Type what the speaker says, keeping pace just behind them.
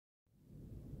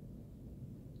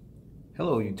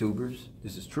Hello YouTubers,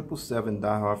 this is 777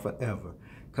 Die Hard Forever,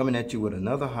 coming at you with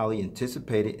another highly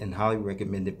anticipated and highly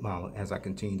recommended model as I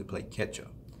continue to play catch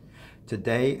up.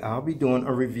 Today I'll be doing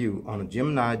a review on a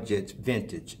Gemini Jets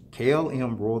vintage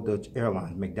KLM Royal Dutch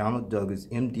Airlines McDonnell Douglas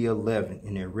MD11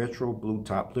 in their retro blue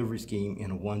top livery scheme in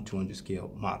a 1/200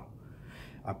 scale model.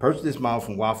 I purchased this model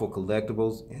from Waffle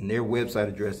Collectibles and their website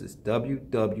address is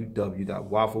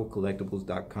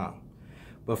www.wafflecollectibles.com.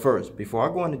 But first, before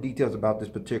I go into details about this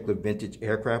particular vintage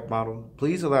aircraft model,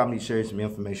 please allow me to share some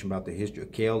information about the history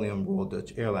of KLM Royal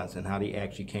Dutch Airlines and how they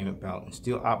actually came about and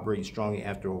still operating strongly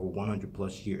after over 100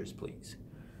 plus years, please.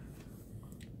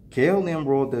 KLM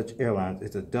Royal Dutch Airlines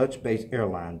is a Dutch-based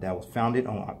airline that was founded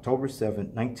on October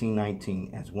 7, 1919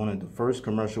 as one of the first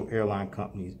commercial airline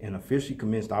companies and officially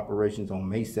commenced operations on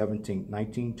May 17,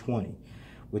 1920.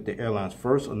 With the airline's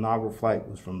first inaugural flight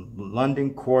was from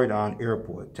London Croydon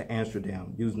Airport to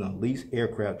Amsterdam using a leased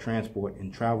aircraft transport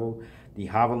and travel the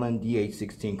Havilland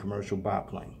DH-16 commercial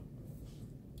biplane.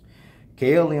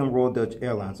 KLM Royal Dutch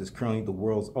Airlines is currently the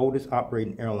world's oldest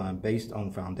operating airline based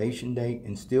on foundation date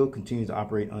and still continues to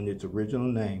operate under its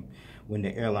original name when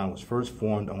the airline was first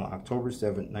formed on October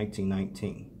 7,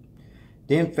 1919.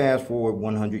 Then fast forward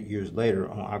 100 years later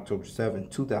on October 7,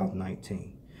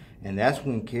 2019. And that's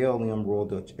when KLM Royal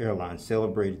Dutch Airlines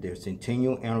celebrated their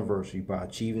centennial anniversary by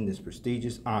achieving this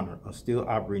prestigious honor of still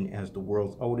operating as the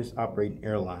world's oldest operating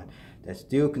airline that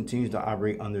still continues to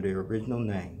operate under their original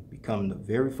name, becoming the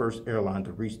very first airline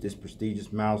to reach this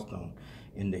prestigious milestone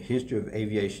in the history of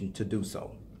aviation to do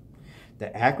so. The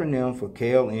acronym for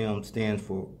KLM stands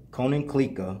for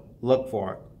Koninklijke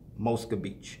Luchtvaart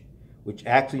Maatschappij, which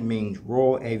actually means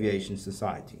Royal Aviation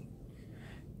Society.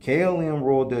 KLM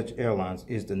Royal Dutch Airlines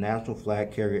is the national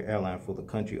flag carrier airline for the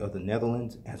country of the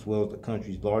Netherlands, as well as the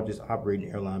country's largest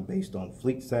operating airline based on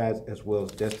fleet size as well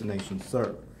as destinations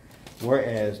served.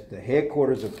 Whereas the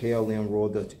headquarters of KLM Royal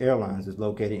Dutch Airlines is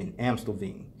located in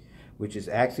Amstelveen, which is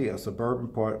actually a suburban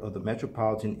part of the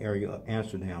metropolitan area of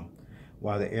Amsterdam,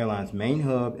 while the airline's main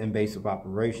hub and base of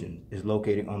operations is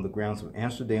located on the grounds of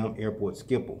Amsterdam Airport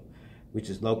Schiphol, which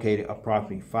is located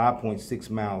approximately 5.6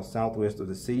 miles southwest of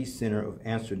the city center of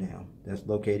Amsterdam, that's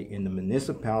located in the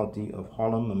municipality of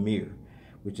Haarlemmermeer,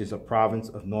 which is a province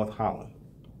of North Holland.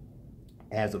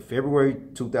 As of February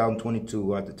 2022,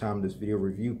 or at the time of this video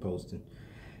review posting,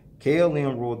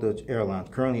 KLM Royal Dutch Airlines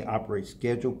currently operates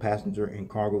scheduled passenger and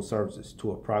cargo services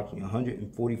to approximately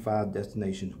 145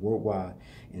 destinations worldwide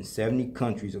in 70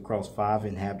 countries across 5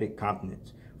 inhabited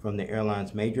continents, from the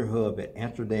airline's major hub at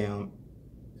Amsterdam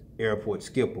Airport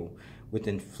Schiphol, with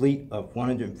a fleet of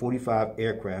 145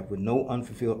 aircraft with no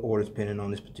unfulfilled orders pending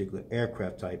on this particular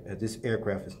aircraft type, as this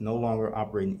aircraft is no longer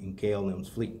operating in KLM's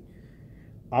fleet.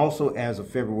 Also, as of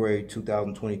February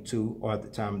 2022, or at the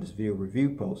time of this video review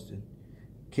posted,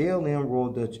 KLM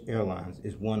Royal Dutch Airlines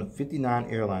is one of 59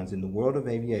 airlines in the world of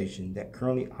aviation that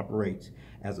currently operates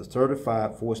as a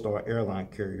certified 4-star airline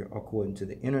carrier according to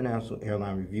the international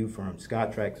airline review firm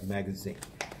Skytrax magazine.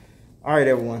 All right,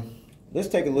 everyone. Let's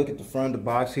take a look at the front of the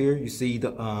box here. You see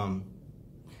the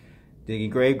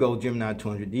engraved gold Gemini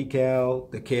 200 decal,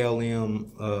 the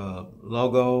KLM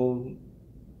logo,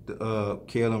 the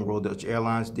KLM Royal Dutch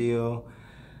Airlines deal,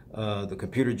 the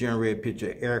computer generated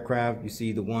picture of aircraft. You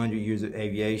see the 100 years of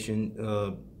aviation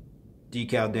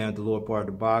decal down at the lower part of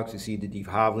the box. You see the De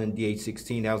Havilland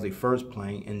DH-16, that was their first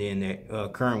plane, and then the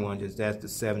current one, that's the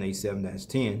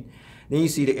 787-10. Then you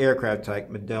see the aircraft type,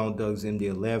 McDonnell Douglas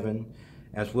MD11,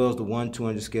 as well as the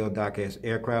 1/200 scale die-cast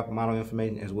aircraft model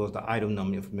information, as well as the item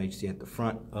number information you see at the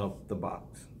front of the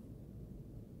box.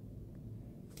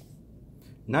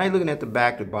 Now you're looking at the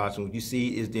back of the box, and what you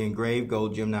see is the engraved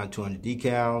gold Gemini 200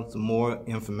 decal, some more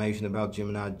information about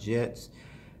Gemini Jets,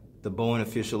 the Boeing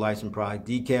official license product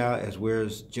decal, as well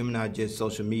as Gemini Jets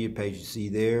social media page you see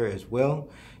there as well.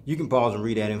 You can pause and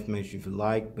read that information if you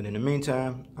like, but in the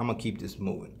meantime, I'm going to keep this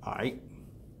moving, all right?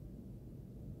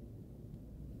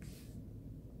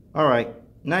 All right,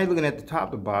 now you're looking at the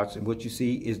top of the box, and what you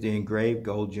see is the engraved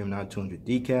gold Gemini 200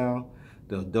 decal,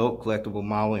 the adult collectible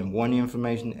model and warranty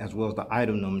information, as well as the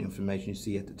item number information you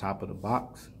see at the top of the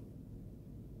box.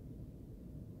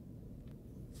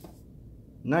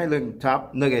 Now you look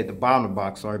at the bottom of the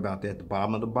box, sorry about that, the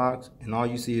bottom of the box, and all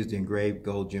you see is the engraved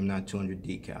gold Gemini 200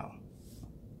 decal.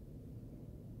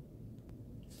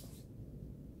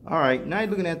 All right, now you're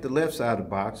looking at the left side of the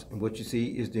box, and what you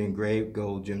see is the engraved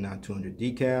gold Gemini 200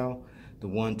 decal, the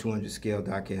 1/200 scale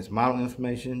die-cast model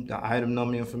information, the item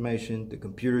number information, the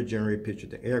computer generated picture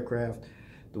of the aircraft,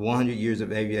 the 100 years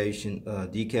of aviation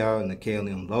decal and the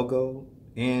KLM logo,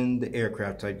 and the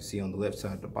aircraft type you see on the left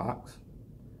side of the box.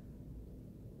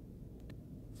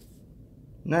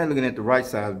 Now you're looking at the right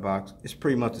side of the box. It's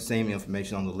pretty much the same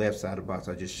information on the left side of the box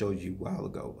I just showed you a while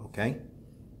ago, okay?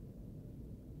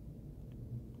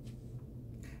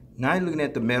 Now you're looking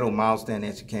at the metal model stand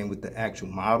that came with the actual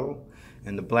model.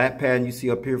 And the black pattern you see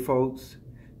up here, folks,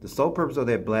 the sole purpose of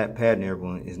that black pattern,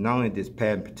 everyone, is not only this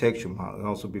pattern protection model, it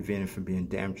also prevents it from being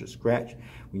damaged or scratched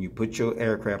when you put your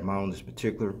aircraft model on this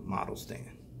particular model stand.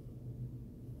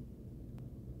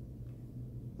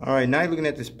 All right, now you're looking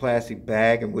at this plastic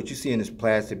bag, and what you see in this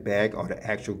plastic bag are the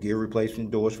actual gear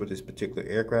replacement doors for this particular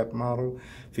aircraft model,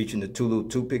 featuring the two little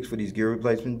toothpicks for these gear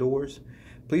replacement doors.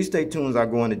 Please stay tuned as I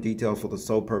go into details for the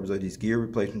sole purpose of these gear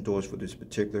replacement doors for this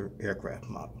particular aircraft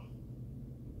model.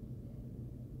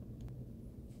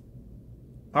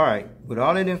 All right, with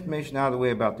all that information out of the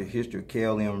way about the history of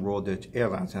KLM Royal Dutch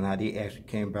Airlines and how they actually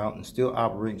came about and still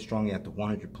operating strongly after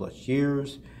 100 plus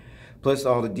years, plus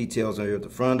all the details are here at the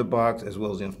front of the box, as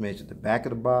well as the information at the back of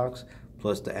the box,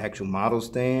 plus the actual model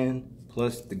stand,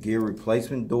 plus the gear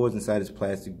replacement doors inside this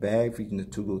plastic bag, featuring the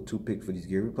two little toothpicks for these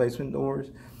gear replacement doors.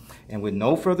 And with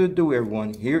no further ado,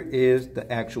 everyone, here is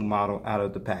the actual model out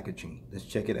of the packaging. Let's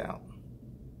check it out.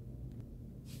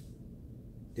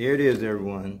 There it is,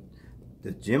 everyone. The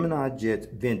Gemini Jets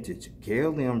Vintage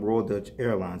KLM Royal Dutch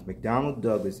Airlines McDonnell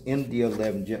Douglas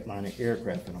MD11 Jetliner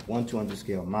aircraft in a 1/200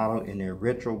 scale model in their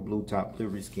retro blue top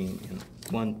livery scheme in a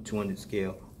 1/200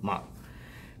 scale model.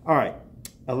 All right,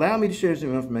 allow me to share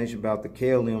some information about the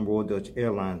KLM Royal Dutch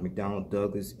Airlines McDonnell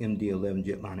Douglas MD11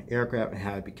 Jetliner aircraft and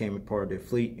how it became a part of their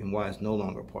fleet and why it's no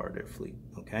longer a part of their fleet,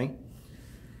 okay?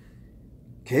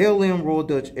 KLM Royal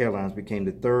Dutch Airlines became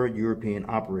the third European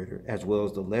operator, as well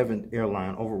as the 11th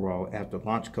airline overall after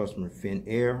launch customer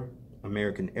Finnair,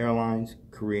 American Airlines,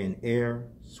 Korean Air,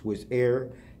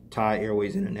 Swissair, Thai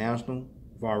Airways International,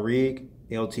 Varig,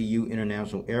 LTU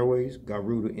International Airways,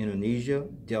 Garuda Indonesia,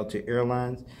 Delta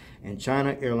Airlines, and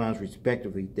China Airlines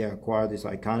respectively that acquired this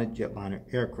iconic jetliner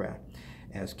aircraft,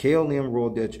 as KLM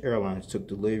Royal Dutch Airlines took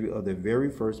delivery of their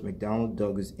very first McDonnell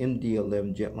Douglas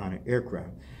MD11 jetliner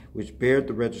aircraft, which bears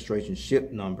the registration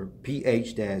ship number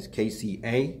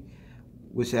PH-KCA,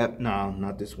 which happened, no,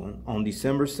 not this one, on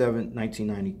December 7,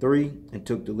 1993, and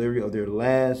took delivery of their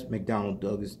last McDonnell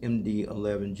Douglas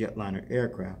MD11 jetliner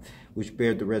aircraft, which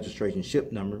bears the registration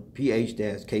ship number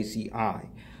PH-KCI,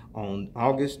 on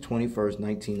August 21,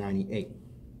 1998.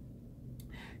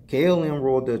 KLM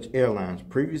Royal Dutch Airlines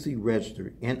previously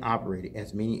registered and operated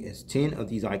as many as 10 of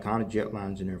these iconic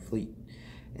jetlines in their fleet.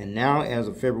 And now, as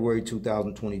of February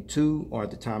 2022, or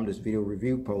at the time of this video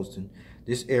review posting,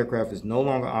 this aircraft is no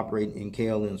longer operating in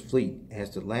KLM's fleet,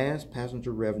 as the last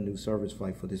passenger revenue service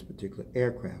flight for this particular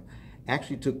aircraft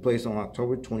actually took place on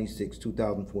October 26,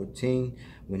 2014,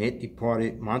 when it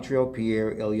departed Montreal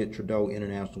Pierre Elliott Trudeau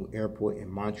International Airport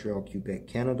in Montreal, Quebec,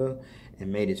 Canada,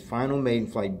 and made its final maiden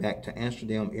flight back to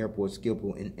Amsterdam Airport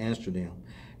Schiphol in Amsterdam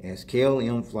as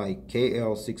KLM flight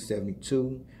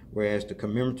KL672, whereas the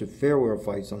commemorative farewell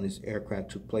flights on this aircraft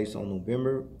took place on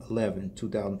November 11,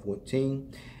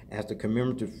 2014, as the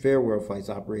commemorative farewell flights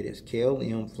operated as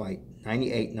KLM Flight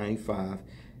 9895,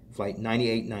 Flight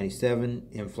 9897,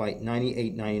 and Flight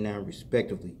 9899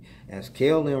 respectively, as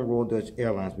KLM Royal Dutch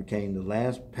Airlines became the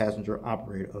last passenger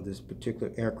operator of this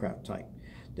particular aircraft type,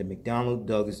 the McDonnell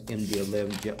Douglas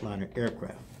MD11 jetliner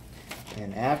aircraft.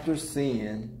 And after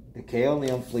seeing the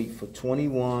KLM fleet for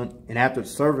 21, and after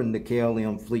serving the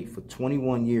KLM fleet for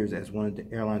 21 years as one of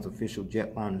the airline's official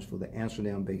jetliners for the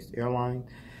Amsterdam-based airline,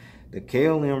 the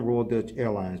KLM Royal Dutch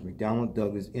Airlines McDonnell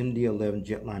Douglas MD11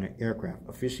 jetliner aircraft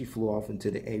officially flew off into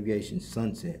the aviation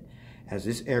sunset, as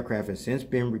this aircraft has since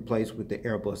been replaced with the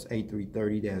Airbus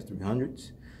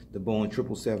A330-300s, the Boeing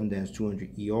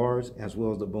 777-200ERs, as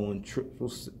well as the Boeing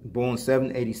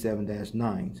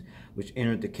 787-9s, which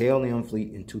entered the KLM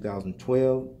fleet in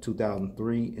 2012,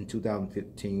 2003, and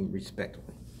 2015,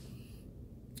 respectively.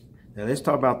 Now let's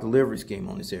talk about the livery scheme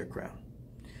on this aircraft.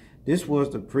 This was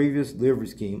the previous livery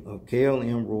scheme of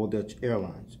KLM Royal Dutch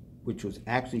Airlines, which was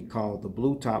actually called the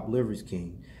Blue Top Livery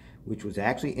Scheme, which was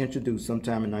actually introduced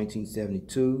sometime in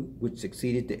 1972, which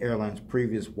succeeded the airline's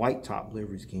previous White Top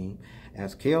Livery Scheme,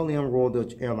 as KLM Royal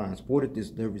Dutch Airlines supported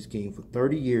this livery scheme for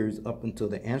 30 years up until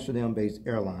the Amsterdam-based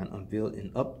airline unveiled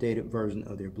an updated version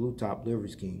of their Blue Top Livery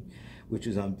Scheme, which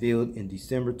was unveiled in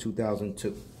December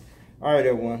 2002. All right,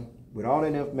 everyone, with all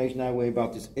that information I weigh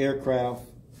about this aircraft,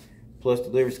 plus the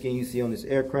livery scheme you see on this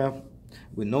aircraft,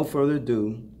 with no further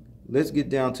ado, let's get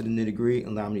down to the nitty-gritty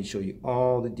and allow me to show you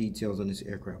all the details on this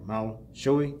aircraft model.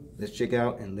 Shall we? Let's check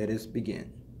out and let us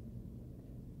begin.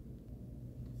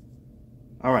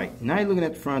 All right, now you're looking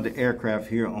at the front of the aircraft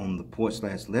here on the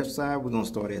port/left side. We're going to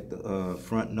start at the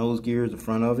front nose gears, the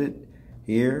front of it,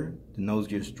 Here, the nose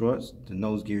gear struts, the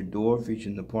nose gear door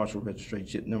featuring the partial registered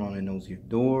ship number on the nose gear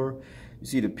door. You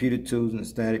see the pewter tubes and the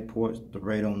static ports, the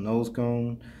radon nose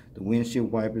cone, the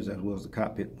windshield wipers, as well as the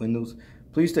cockpit windows.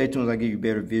 Please stay tuned as I give you a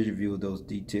better visual view of those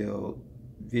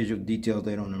visual details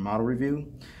later on the model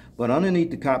review. But underneath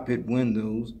the cockpit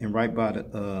windows and right by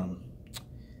the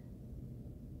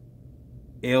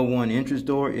L1 entrance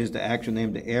door is the actual name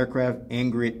of the aircraft,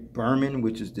 Ingrid Bergman,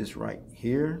 which is this right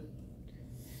here.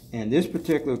 And this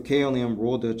particular KLM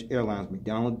Royal Dutch Airlines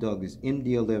McDonnell Douglas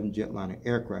MD11 Jetliner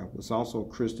aircraft was also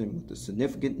christened with the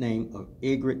significant name of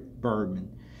Ingrid Bergman,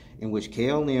 in which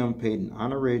KLM paid an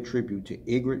honorary tribute to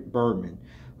Ingrid Bergman,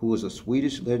 who was a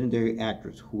Swedish legendary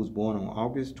actress who was born on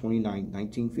August 29,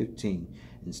 1915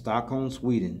 in Stockholm,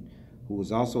 Sweden, who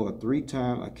was also a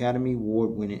three-time Academy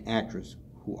Award-winning actress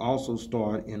who also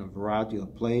starred in a variety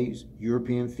of plays,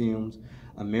 European films,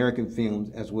 American films,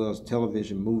 as well as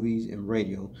television, movies, and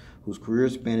radio, whose career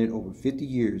spanned over 50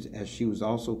 years, as she was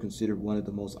also considered one of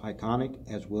the most iconic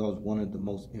as well as one of the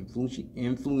most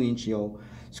influential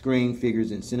screen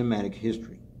figures in cinematic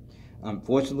history.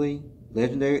 Unfortunately,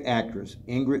 legendary actress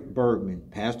Ingrid Bergman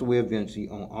passed away eventually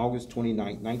on August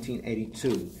 29,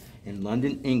 1982 in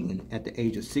London, England at the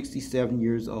age of 67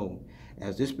 years old,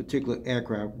 as this particular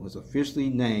aircraft was officially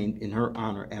named in her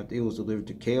honor after it was delivered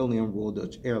to KLM Royal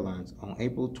Dutch Airlines on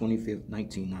April 25,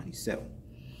 1997.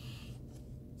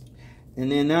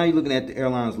 And then now you're looking at the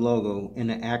airline's logo and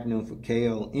the acronym for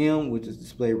KLM, which is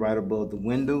displayed right above the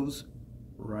windows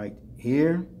right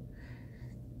here.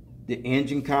 The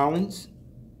engine columns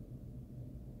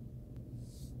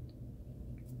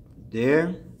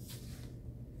there,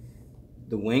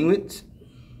 the winglets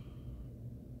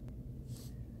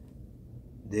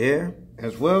there,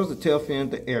 as well as the tail fin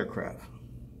of the aircraft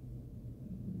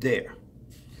there.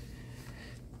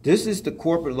 This is the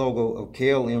corporate logo of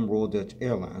KLM Royal Dutch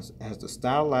Airlines, as the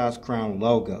stylized crown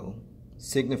logo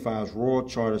signifies royal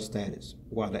charter status,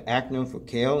 while the acronym for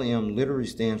KLM literally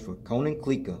stands for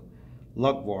Koninklijke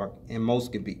Luchtvaart en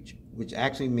Maatschappij, which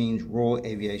actually means Royal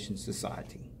Aviation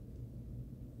Society.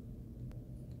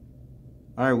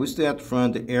 All right, we're still at the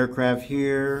front of the aircraft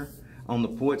here on the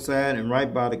port side, and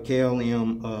right by the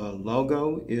KLM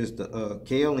logo is the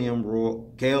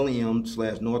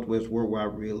KLM/Northwest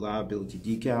Worldwide Reliability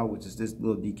decal, which is this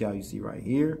little decal you see right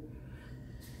here.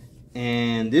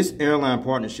 And this airline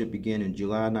partnership began in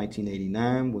July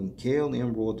 1989 when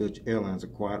KLM Royal Dutch Airlines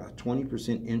acquired a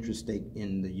 20% interest stake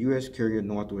in the U.S. carrier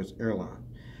Northwest Airlines,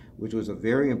 which was a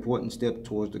very important step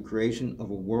towards the creation of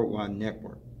a worldwide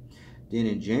network. Then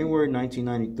in January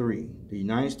 1993, the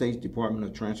United States Department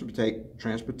of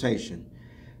Transportation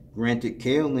granted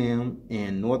KLM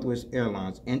and Northwest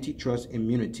Airlines antitrust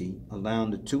immunity,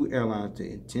 allowing the two airlines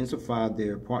to intensify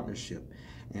their partnership.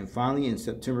 And finally, in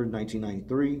September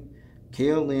 1993,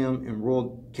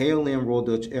 KLM Royal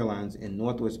Dutch Airlines and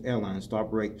Northwest Airlines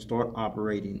start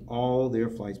operating all their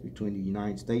flights between the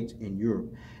United States and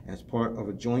Europe as part of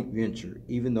a joint venture,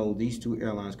 even though these two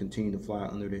airlines continue to fly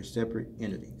under their separate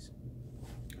entities.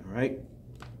 All right.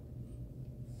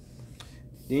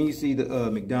 Then you see the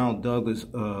McDonnell Douglas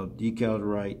decals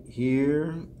right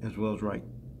here, as well as right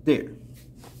there.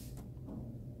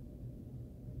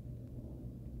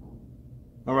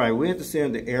 All right, we're at the center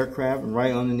of the aircraft, and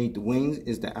right underneath the wings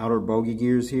is the outer bogey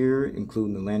gears here,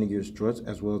 including the landing gear struts,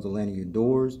 as well as the landing gear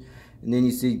doors. And then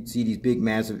you see these big,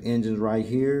 massive engines right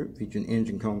here, featuring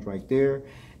engine cones right there.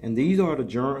 And these are the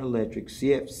General Electric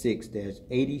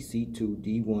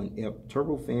CF6-80C2D1F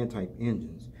turbofan type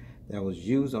engines that was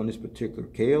used on this particular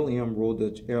KLM Royal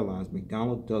Dutch Airlines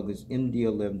McDonnell Douglas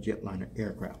MD11 Jetliner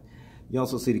aircraft. You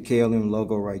also see the KLM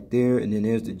logo right there, and then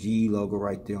there's the GE logo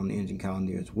right there on the engine column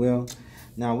there as well.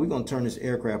 Now we're going to turn this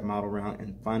aircraft model around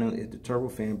and find out if the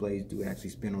turbofan blades do actually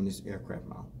spin on this aircraft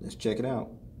model. Let's check it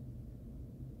out.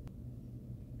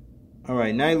 All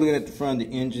right, now you're looking at the front of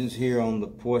the engines here on the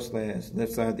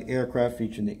port/left side of the aircraft,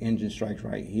 featuring the engine strikes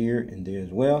right here and there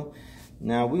as well.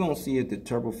 Now we're going to see if the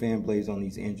turbofan blades on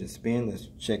these engines spin. Let's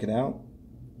check it out.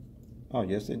 Oh,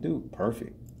 yes, they do.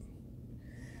 Perfect.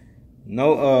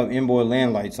 No inboard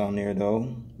land lights on there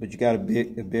though, but you got a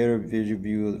better visual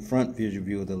view of the front visual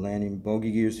view of the landing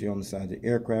bogey gears here on the side of the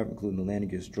aircraft, including the landing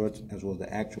gear struts as well as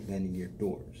the actual landing gear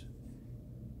doors.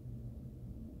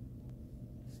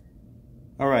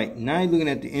 All right, now you're looking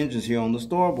at the engines here on the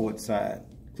starboard side,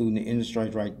 including the engine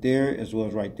strikes right there as well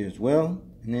as right there as well.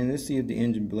 And then let's see if the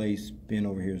engine blades spin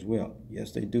over here as well.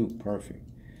 Yes, they do. Perfect.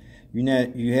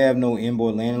 You have no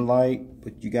inboard landing light,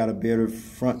 but you got a better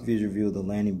front visual view of the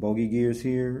landing bogey gears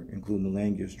here, including the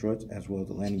landing gear struts as well as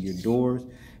the landing gear doors.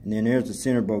 And then there's the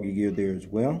center bogey gear there as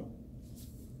well.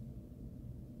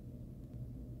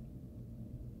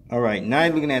 All right, now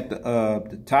you're looking at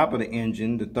the top of the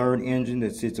engine, the third engine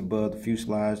that sits above the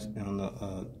fuselage on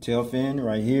the tail fin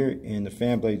right here, and the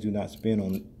fan blades do not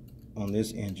spin on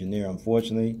this engine there,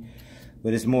 unfortunately,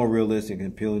 but it's more realistic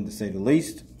and appealing to say the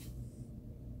least.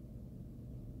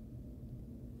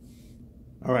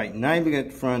 All right, now you look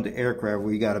at the front of the aircraft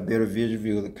where you got a better visual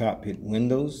view of the cockpit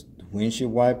windows, the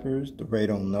windshield wipers, the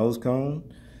radar nose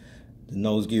cone, the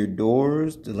nose gear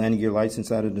doors, the landing gear lights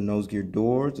inside of the nose gear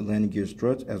doors, the landing gear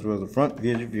struts, as well as the front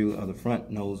visual view of the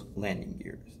front nose landing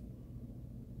gears.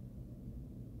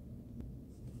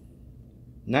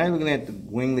 Now you're looking at the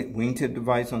wingtip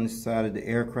device on this side of the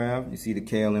aircraft. You see the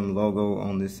KLM logo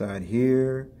on this side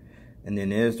here, and then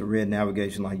there's the red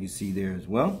navigation light you see there as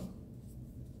well.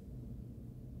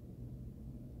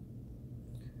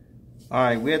 All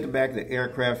right, we're at the back of the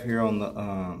aircraft here on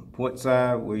the port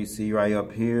side, where you see right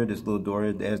up here, this little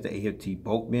door, there's the AFT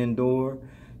boat bin door.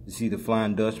 You see the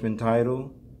Flying Dutchman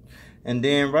title. And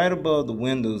then right above the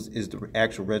windows is the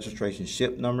actual registration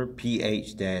ship number,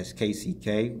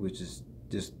 PH-KCA, which is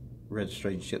this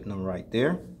registration ship number right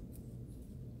there.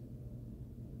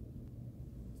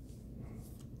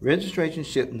 Registration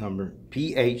ship number,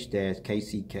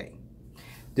 PH-KCA.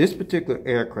 This particular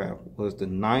aircraft was the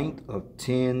 9th of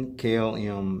 10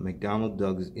 KLM McDonnell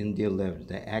Douglas MD11s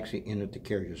that actually entered the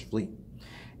carrier's fleet.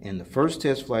 And the first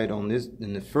test flight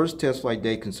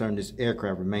day concerning this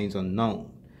aircraft remains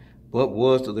unknown, but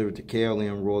was delivered to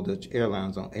KLM Royal Dutch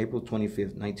Airlines on April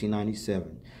 25,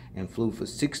 1997, and flew for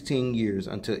 16 years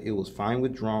until it was finally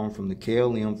withdrawn from the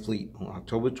KLM fleet on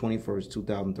October 21,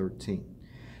 2013.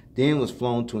 Then was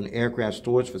flown to an aircraft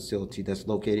storage facility that's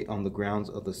located on the grounds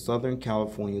of the Southern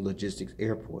California Logistics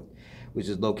Airport, which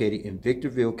is located in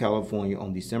Victorville, California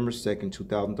on December 2,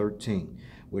 2013,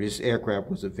 where this aircraft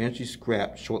was eventually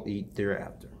scrapped shortly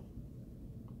thereafter.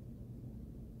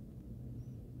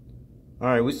 All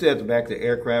right, we sit at the back of the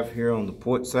aircraft here on the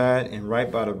port side, and right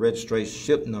by the registration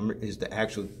ship number is the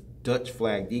actual Dutch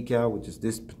flag decal, which is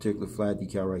this particular flag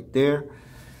decal right there.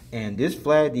 And this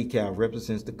flag decal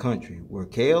represents the country where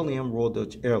KLM Royal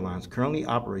Dutch Airlines currently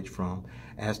operates from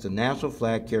as the national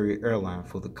flag carrier airline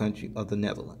for the country of the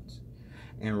Netherlands.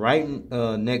 And right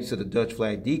next to the Dutch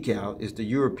flag decal is the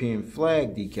European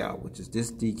flag decal, which is this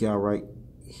decal right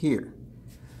here.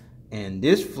 And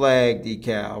this flag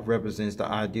decal represents the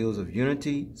ideals of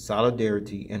unity,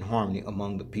 solidarity, and harmony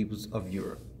among the peoples of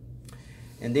Europe.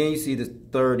 And then you see the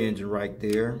third engine right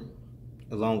there,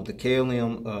 along with the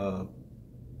KLM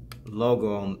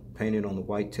logo painted on the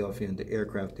white tail fin of the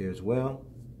aircraft there as well.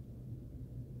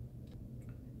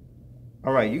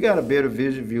 All right, you got a better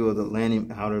visual view of the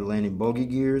outer landing bogey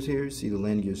gears here. See the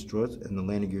landing gear struts and the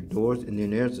landing gear doors, and then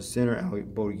there's the center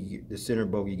bogey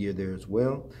gear there as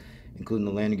well, including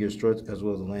the landing gear struts as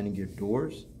well as the landing gear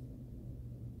doors.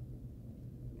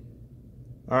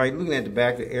 All right, looking at the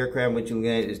back of the aircraft, what you're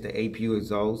looking at is the APU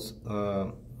exhaust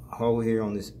hole here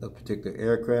on this particular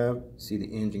aircraft. See the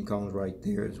engine cones right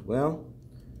there as well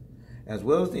as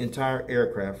the entire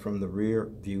aircraft from the rear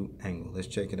view angle. Let's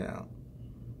check it out.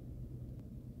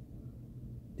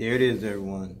 There it is,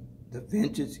 everyone. The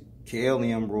vintage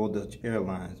KLM Royal Dutch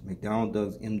Airlines McDonnell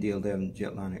Douglas MD11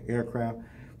 Jetliner aircraft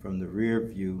from the rear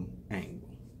view angle.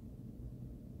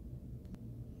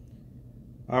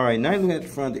 All right, now you're looking at the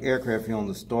front of the aircraft here on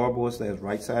the starboard /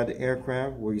 right side of the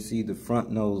aircraft, where you see the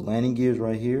front nose landing gears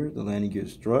right here, the landing gear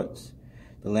struts,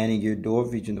 the landing gear door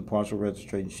featuring the partial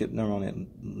registration ship number on that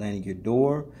landing gear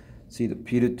door. See the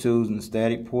pitot tubes and the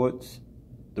static ports,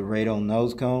 the radar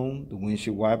nose cone, the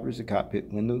windshield wipers, the cockpit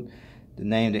window, the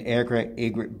name of the aircraft,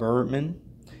 Egret Bergman.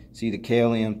 See the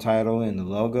KLM title and the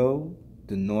logo,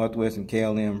 the Northwest and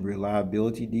KLM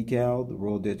reliability decal, the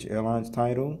Royal Dutch Airlines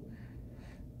title,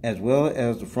 as well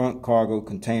as the front cargo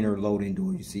container loading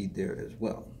door you see there as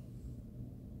well.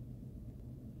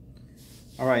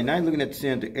 All right, now you're looking at the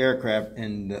center of the aircraft,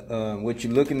 and what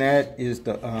you're looking at is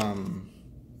the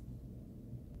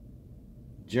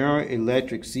General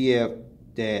Electric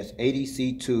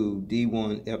CF-80C2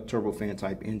 D1 F turbofan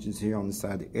type engines here on the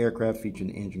side of the aircraft,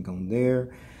 featuring the engine cone there.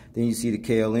 Then you see the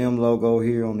KLM logo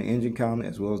here on the engine column,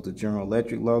 as well as the General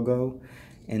Electric logo.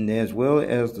 And as well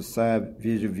as the side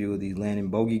visual view of these landing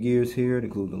bogey gears here. It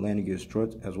includes the landing gear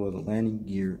struts as well as the landing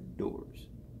gear doors.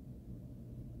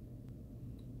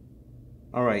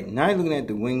 All right, now you're looking at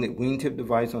the wingtip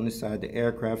device on this side of the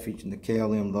aircraft, featuring the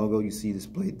KLM logo you see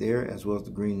displayed there, as well as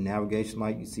the green navigation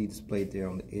light you see displayed there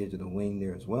on the edge of the wing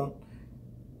there as well.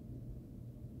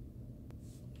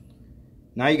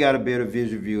 Now you got a better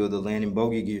visual view of the landing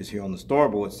bogey gears here on the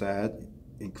starboard side,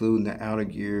 including the outer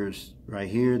gears right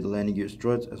here, the landing gear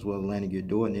struts, as well as the landing gear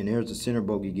door. And then there's the center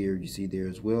bogey gear you see there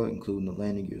as well, including the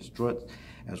landing gear struts,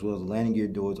 as well as the landing gear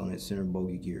doors on that center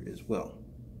bogey gear as well.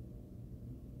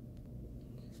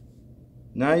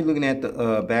 Now you're looking at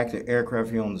the back of the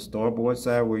aircraft here on the starboard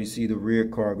side, where you see the rear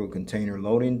cargo container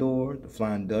loading door, the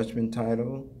Flying Dutchman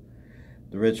title,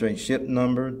 the registration ship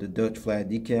number, the Dutch flag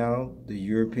decal, the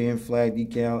European flag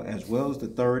decal, as well as the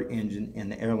third engine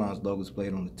and the Airlines logo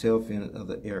displayed on the tail fin of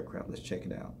the aircraft. Let's check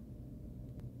it out.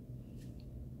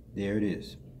 There it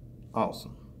is.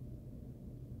 Awesome.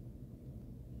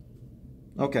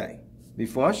 Okay,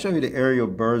 before I show you the aerial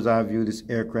bird's eye view of this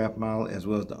aircraft model, as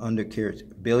well as the undercarriage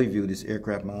belly view of this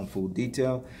aircraft model in full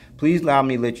detail, please allow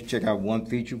me to let you check out one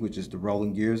feature, which is the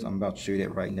rolling gears. I'm about to show you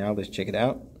that right now. Let's check it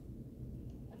out.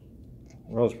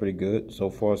 Rolls pretty good. So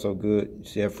far, so good. You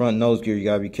see that front nose gear, you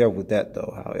gotta be careful with that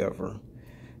though. However,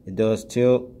 it does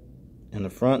tilt, and the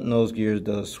front nose gears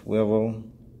does swivel.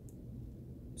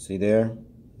 See there,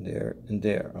 there, and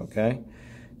there, okay?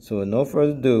 So with no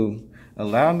further ado,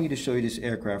 allow me to show you this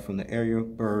aircraft from the aerial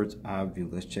bird's eye view.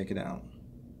 Let's check it out.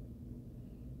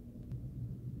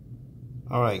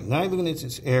 All right, now you're looking at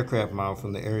this aircraft model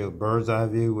from the aerial bird's eye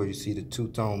view, where you see the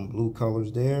two-tone blue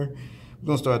colors there. We're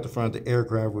going to start at the front of the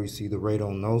aircraft, where you see the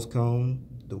radome nose cone,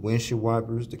 the windshield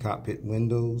wipers, the cockpit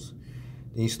windows.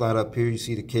 Then you slide up here, you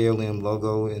see the KLM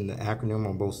logo and the acronym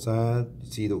on both sides.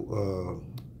 You see the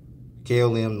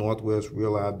KLM Northwest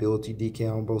Reliability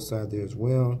decal on both sides there as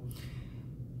well.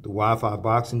 The Wi-Fi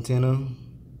box antenna,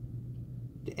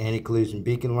 the anti-collision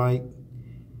beacon light,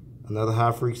 another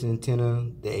high-frequency antenna,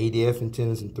 the ADF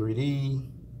antennas in 3D,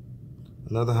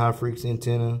 another high-frequency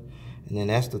antenna, and then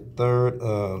that's the third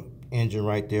engine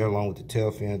right there, along with the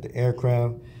tail fin of the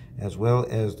aircraft, as well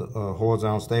as the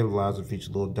horizontal stabilizer features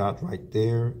little dots right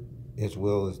there, as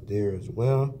well as there as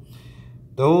well.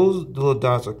 Those little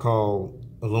dots are called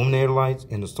illuminator lights,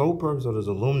 and the sole purpose of those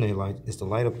illuminator lights is to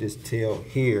light up this tail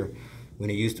here when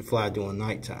it used to fly during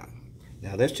nighttime.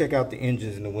 Now let's check out the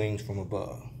engines and the wings from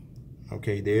above.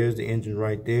 Okay, there's the engine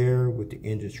right there with the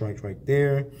engine stripes right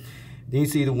there. Then you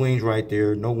see the wings right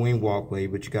there, no wing walkway,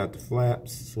 but you got the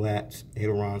flaps, slats,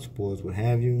 aileron spoilers, what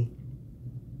have you.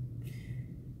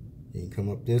 Then you come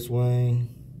up this way.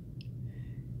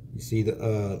 You see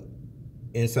the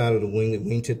inside of the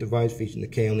wingtip device featuring the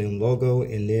KLM logo,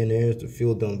 and then there's the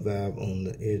fuel dump valve on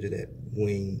the edge of that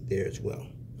wing there as well.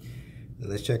 Now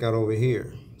let's check out over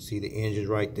here. See the engines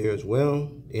right there as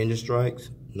well. The engine strikes,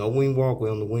 no wing walkway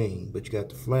on the wing, but you got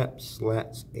the flaps,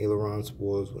 slats, aileron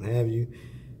spoilers, what have you.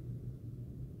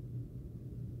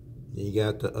 Then you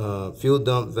got the fuel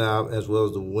dump valve, as well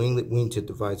as the wingtip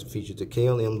device that features the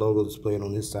KLM logo displayed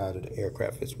on this side of the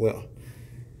aircraft as well.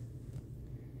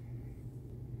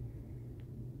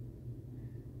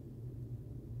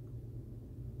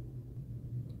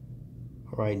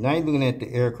 All right, now you're looking at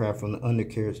the aircraft from the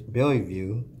undercarriage belly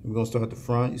view. We're going to start at the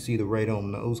front. You see the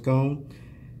radome nose cone,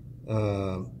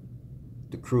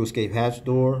 the crew escape hatch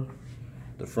door,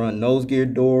 the front nose gear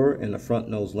door, and the front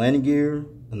nose landing gear.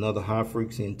 Another high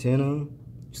frequency antenna,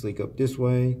 sleek up this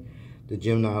way, the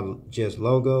Gemini Jets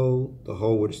logo, the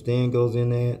hole where the stand goes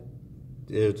in at.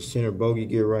 There's the center bogey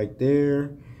gear right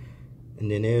there.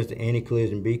 And then there's the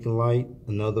anti-collision beacon light,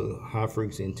 another high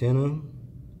frequency antenna,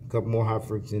 a couple more high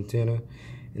frequency antenna.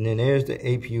 And then there's the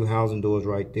APU housing doors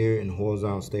right there and the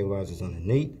horizontal stabilizers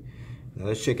underneath. Now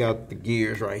let's check out the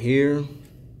gears right here.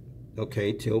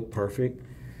 Okay, tilt, perfect.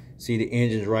 See the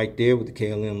engines right there with the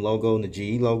KLM logo and the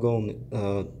GE logo on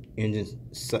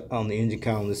the engine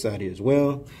column on this side here as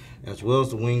well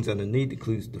as the wings underneath.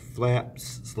 Includes the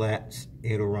flaps, slats,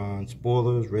 aileron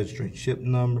spoilers, registration ship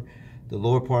number, the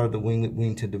lower part of the winglet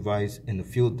wingtip device, and the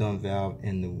fuel dump valve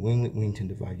and the winglet wingtip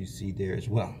device you see there as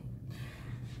well.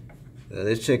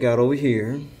 Let's check out over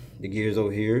here. The gears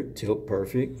over here, tilt,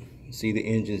 perfect. See the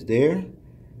engines there,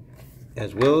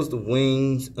 as well as the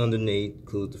wings underneath.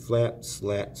 Include the flaps,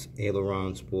 slats,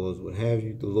 aileron spoilers, what have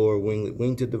you, the lower winglet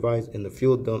wingtip device, and the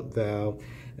fuel dump valve,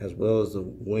 as well as the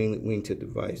winglet wingtip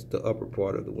device, the upper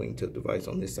part of the wingtip device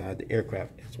on this side of the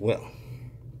aircraft as well.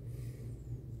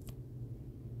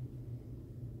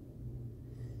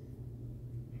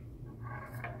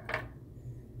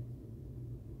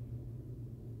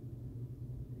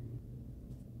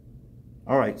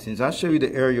 Alright, since I show you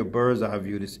the aerial bird's eye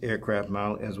view of this aircraft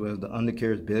model, as well as the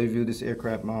undercarriage belly view of this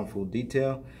aircraft model in full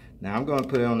detail, now I'm going to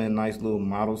put it on that nice little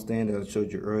model stand that I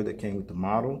showed you earlier that came with the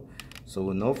model. So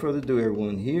with no further ado,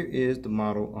 everyone, here is the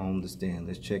model on the stand.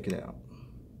 Let's check it out.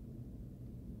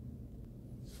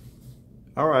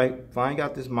 All right, finally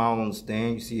got this model on the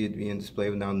stand. You see it being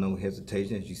displayed without no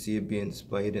hesitation, as you see it being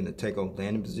displayed in the takeoff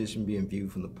landing position, being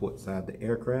viewed from the port side of the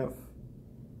aircraft.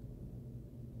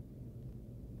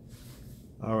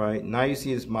 All right, now you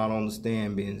see this model on the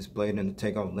stand being displayed in the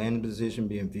takeoff landing position,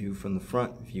 being viewed from the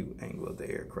front view angle of the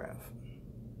aircraft.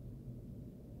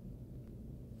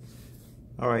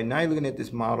 All right, now you're looking at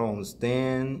this model on the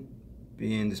stand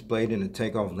being displayed in the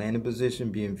takeoff landing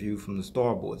position, being viewed from the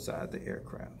starboard side of the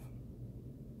aircraft.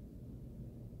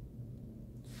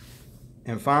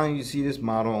 And finally, you see this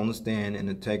model on the stand in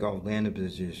the takeoff landing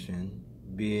position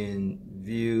being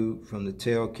viewed from the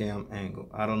tail cam angle.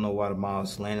 I don't know why the model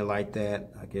is slanted like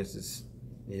that. I guess it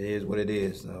is what it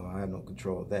is, so I have no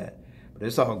control of that. But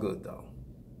it's all good though.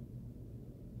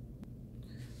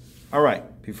 All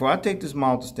right, before I take this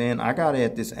model to stand, I got it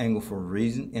at this angle for a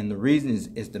reason, and the reason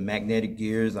is the magnetic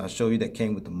gears I'll show you that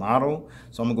came with the model.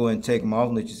 So I'm gonna go ahead and take them off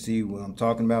and let you see what I'm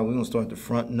talking about. We're gonna start the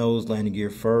front nose landing gear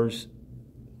first.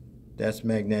 That's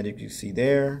magnetic, you see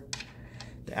there.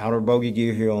 The outer bogey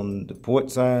gear here on the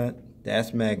port side,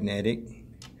 that's magnetic.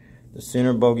 The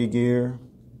center bogey gear,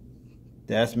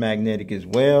 that's magnetic as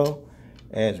well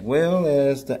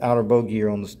as the outer bogey gear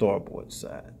on the starboard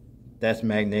side. That's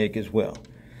magnetic as well.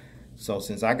 So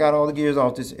since I got all the gears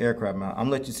off this aircraft mount, I'm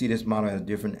gonna let you see this model at a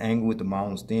different angle with the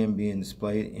model stand being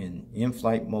displayed in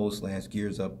in-flight mode /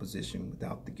 gears up position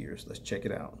without the gears. Let's check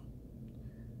it out.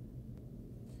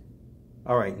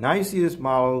 All right, now you see this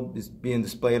model is being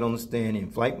displayed on the stand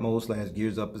in flight mode /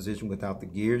 gears up position without the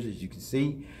gears, as you can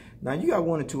see. Now you got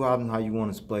one or two options how you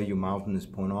want to display your model from this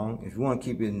point on. If you want to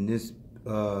keep it in this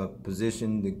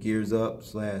position, the gears up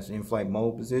 / in-flight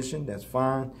mode position, that's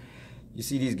fine. You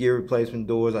see these gear replacement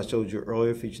doors I showed you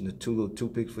earlier, featuring the two little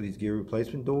toothpicks for these gear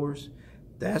replacement doors.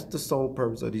 That's the sole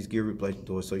purpose of these gear replacement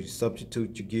doors, so you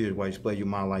substitute your gears while you display your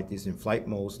model like this in flight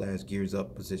mode / gears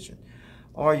up position.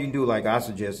 Or you can do like I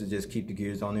suggested, just keep the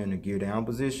gears on there in the gear down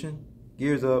position.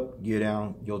 Gears up, gear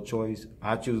down, your choice.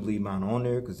 I choose to leave mine on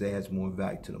there because it adds more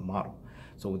value to the model.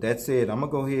 So with that said, I'm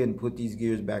gonna go ahead and put these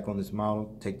gears back on this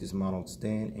model, take this model to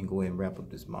stand, and go ahead and wrap up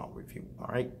this model review, all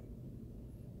right?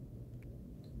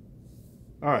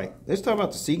 All right, let's talk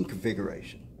about the seating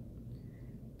configuration.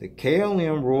 The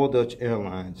KLM Royal Dutch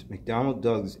Airlines McDonnell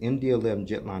Douglas MD11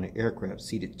 Jetliner aircraft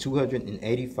seated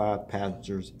 285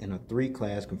 passengers in a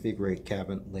 3-class configured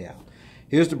cabin layout.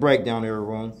 Here's the breakdown,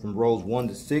 everyone, from rows 1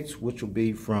 to 6, which will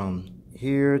be from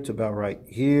here to about right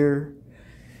here.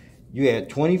 You had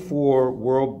 24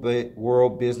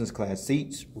 world business class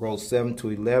seats, rows 7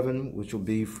 to 11, which will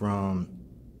be from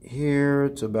here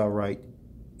to about right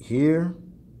here.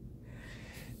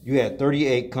 You had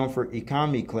 38 comfort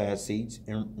economy class seats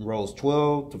in rows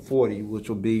 12 to 40, which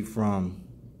will be from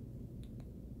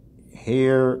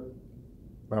here,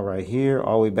 about right here,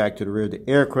 all the way back to the rear of the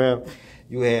aircraft.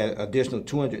 You had additional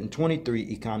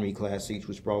 223 economy class seats,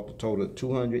 which brought the total of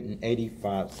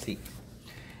 285 seats.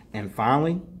 And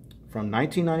finally, from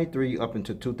 1993 up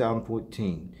until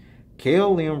 2014,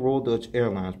 KLM Royal Dutch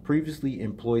Airlines previously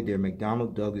employed their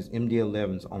McDonnell Douglas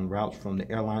MD11s on routes from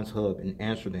the airline's hub in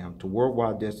Amsterdam to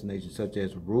worldwide destinations such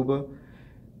as Aruba,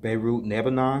 Beirut,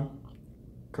 Lebanon,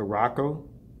 Caracal,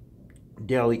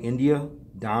 Delhi, India,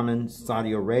 Daman,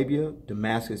 Saudi Arabia,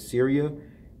 Damascus, Syria,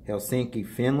 Helsinki,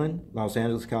 Finland, Los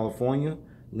Angeles, California,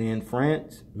 Lyon,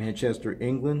 France, Manchester,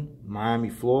 England, Miami,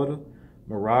 Florida,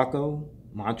 Morocco,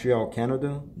 Montreal,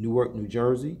 Canada, Newark, New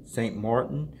Jersey, St.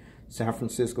 Martin, San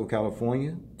Francisco,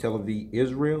 California, Tel Aviv,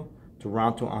 Israel,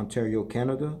 Toronto, Ontario,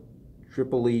 Canada,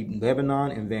 Tripoli,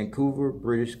 Lebanon, and Vancouver,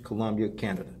 British Columbia,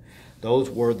 Canada. Those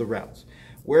were the routes.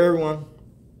 Well, everyone,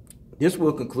 this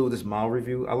will conclude this model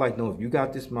review. I'd like to know if you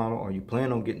got this model or you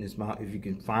plan on getting this model, if you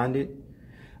can find it.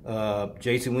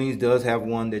 JC Wings does have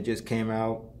one that just came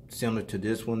out similar to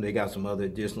this one. They got some other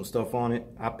additional stuff on it.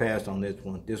 I passed on this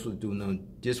one. This would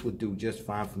do just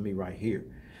fine for me right here.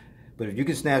 But if you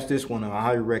can snatch this one, I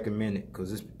highly recommend it,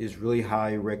 because it's really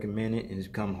highly recommended and it's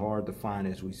become hard to find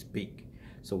as we speak.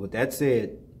 So with that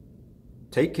said,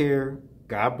 take care,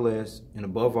 God bless, and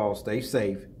above all, stay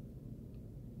safe,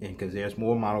 and because there's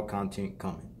more model content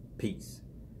coming. Peace.